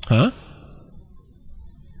 Huh?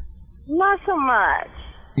 Not so much.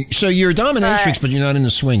 So you're a dominatrix, but you're not into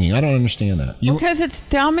swinging. I don't understand that. Because it's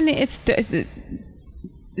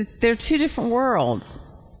they're two different worlds.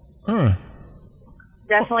 Huh.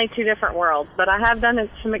 Definitely two different worlds. But I have done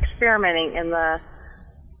some experimenting in the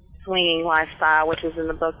swinging lifestyle, which is in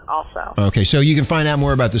the book also. Okay, so you can find out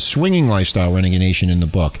more about the swinging lifestyle, Renegade Nation, in the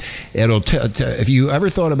book. It'll if you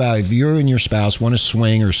ever thought about if you and your spouse want to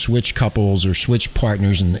swing or switch couples or switch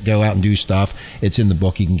partners and go out and do stuff, it's in the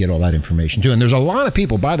book. You can get all that information too. And there's a lot of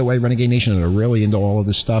people, by the way, Renegade Nation, that are really into all of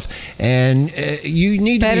this stuff. And you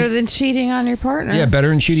need better than cheating on your partner. Yeah, better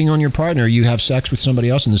than cheating on your partner. You have sex with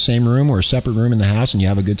somebody else in the same room or a separate room in the house, and you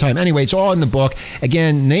have a good time. Anyway, it's all in the book.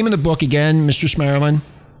 Again, name of the book again, Mistress Marilyn.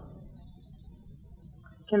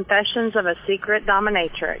 Confessions of a Secret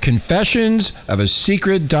Dominatrix. Confessions of a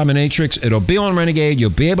Secret Dominatrix. It'll be on Renegade. You'll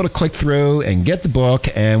be able to click through and get the book,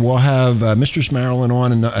 and we'll have Mistress Marilyn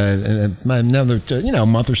on in another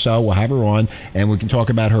month or so. We'll have her on, and we can talk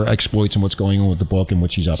about her exploits and what's going on with the book and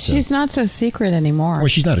what she's up to. She's not so secret anymore. Well,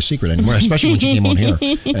 she's not a secret anymore, especially when she came on here.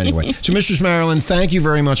 Anyway, so Mistress Marilyn, thank you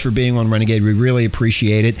very much for being on Renegade. We really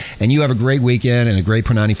appreciate it, and you have a great weekend and a great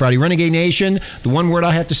Punani Friday. Renegade Nation, the one word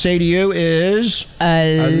I have to say to you is...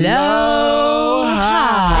 Hello.